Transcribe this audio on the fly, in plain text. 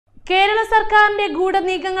കേരള സർക്കാരിന്റെ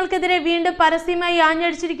ഗൂഢനീക്കങ്ങൾക്കെതിരെ വീണ്ടും പരസ്യമായി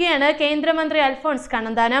ആഞ്ഞടിച്ചിരിക്കുകയാണ് കേന്ദ്രമന്ത്രി അൽഫോൺസ്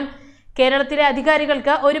കണ്ണന്താനം. കേരളത്തിലെ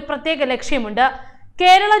അധികാരികൾക്ക് ഒരു പ്രത്യേക ലക്ഷ്യമുണ്ട്.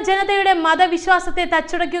 കേരള ജനതയുടെ മതവിശ്വാസത്തെ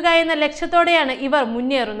തച്ചുടയ്ക്കുക എന്ന ലക്ഷ്യത്തോടെയാണ് ഇവർ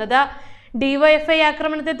മുന്നേറുന്നത്. ഡിവൈഎഫ്ഐ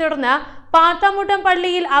ആക്രമണത്തെ തുടർന്ന് പാത്താമുട്ടം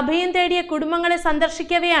പള്ളിയിൽ അഭയം തേടിയ കുടുംബങ്ങളെ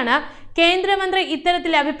സന്ദർശിക്കവെയാണ് കേന്ദ്രമന്ത്രി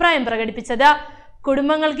ഇത്തരത്തിൽ അഭിപ്രായം പ്രകടിപ്പിച്ചത്.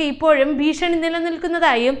 കുടുംബങ്ങൾക്ക് ഇപ്പോഴും ഭീഷണി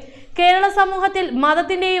നിലനിൽക്കുന്നതായും കേരള സമൂഹത്തിൽ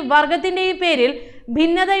മതത്തിന്റെയും വർഗത്തിന്റെയും പേരിൽ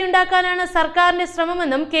ഭിന്നതയുണ്ടാക്കാനാണ് സർക്കാരിന്റെ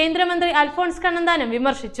ശ്രമമെന്നും കേന്ദ്രമന്ത്രി അൽഫോൺസ് കണ്ണന്താനം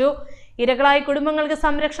വിമർശിച്ചു. ഇരകളായ കുടുംബങ്ങൾക്ക്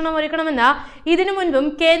സംരക്ഷണം ഒരുക്കണമെന്ന് ഇതിനു മുൻപും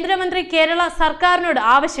കേന്ദ്രമന്ത്രി കേരള സർക്കാരിനോട്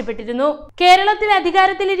ആവശ്യപ്പെട്ടിരുന്നു. കേരളത്തിൽ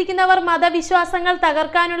അധികാരത്തിലിരിക്കുന്നവർ മതവിശ്വാസങ്ങൾ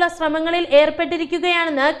തകർക്കാനുള്ള ശ്രമങ്ങളിൽ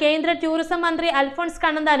ഏർപ്പെട്ടിരിക്കുകയാണെന്ന് കേന്ദ്ര ടൂറിസം മന്ത്രി അൽഫോൺസ്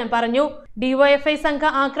കണ്ണന്താനം പറഞ്ഞു. ഡിവൈഎഫ്ഐ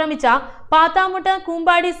സംഘം ആക്രമിച്ച Pathamuttam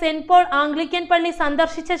Koompadi saint Paul Anglican പള്ളി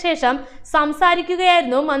സന്ദർശിച്ച ശേഷം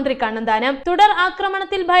സംസാരിക്കുകയായിരുന്നു മന്ത്രി കണ്ണന്താനം. തുടർ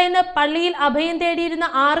ആക്രമണത്തിൽ ഭയന്ന് പള്ളിയിൽ അഭയം തേടിയിരുന്ന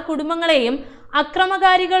 6 കുടുംബങ്ങളെയും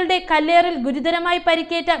അക്രമകാരികളുടെ കല്ലേറിൽ ഗുരുതരമായി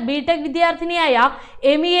പരിക്കേറ്റ ബിടെക് വിദ്യാർത്ഥിനിയായ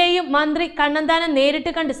എമിയെയും മന്ത്രി കണ്ണന്താനം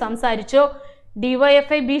നേരിട്ട് കണ്ട് സംസാരിച്ചു.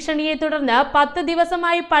 ഡിവൈഎഫ്ഐ ഭീഷണിയെ തുടർന്ന് 10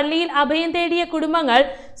 ദിവസമായി പള്ളിയിൽ അഭയം തേടിയ കുടുംബങ്ങൾ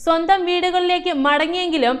സ്വന്തം വീടുകളിലേക്ക്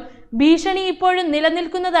മടങ്ങിയെങ്കിലും ഭീഷണി ഇപ്പോഴും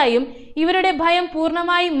നിലനിൽക്കുന്നതായും ഇവരുടെ ഭയം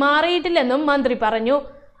പൂർണ്ണമായി മാറിയിട്ടില്ലെന്നും മന്ത്രി പറഞ്ഞു.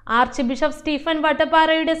 ആർച്ച് ബിഷപ്പ് സ്റ്റീഫൻ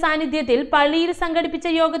വട്ടപ്പാറയുടെ സാന്നിധ്യത്തിൽ പള്ളിയിൽ സംഘടിപ്പിച്ച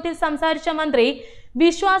യോഗത്തിൽ സംസാരിച്ച മന്ത്രി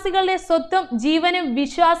വിശ്വാസികളുടെ സ്വത്തും ജീവനും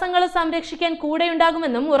വിശ്വാസങ്ങളും സംരക്ഷിക്കാൻ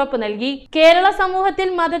കൂടെയുണ്ടാകുമെന്നും ഉറപ്പു നൽകി. കേരള സമൂഹത്തിൽ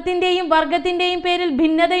മതത്തിന്റെയും വർഗത്തിന്റെയും പേരിൽ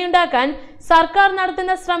ഭിന്നതയുണ്ടാക്കാൻ സർക്കാർ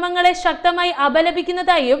നടത്തുന്ന ശ്രമങ്ങളെ ശക്തമായി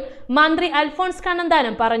അപലപിക്കുന്നതായും മന്ത്രി അൽഫോൺസ്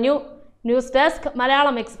കണ്ണന്താനം പറഞ്ഞു. News desk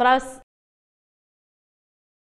Malayalam express.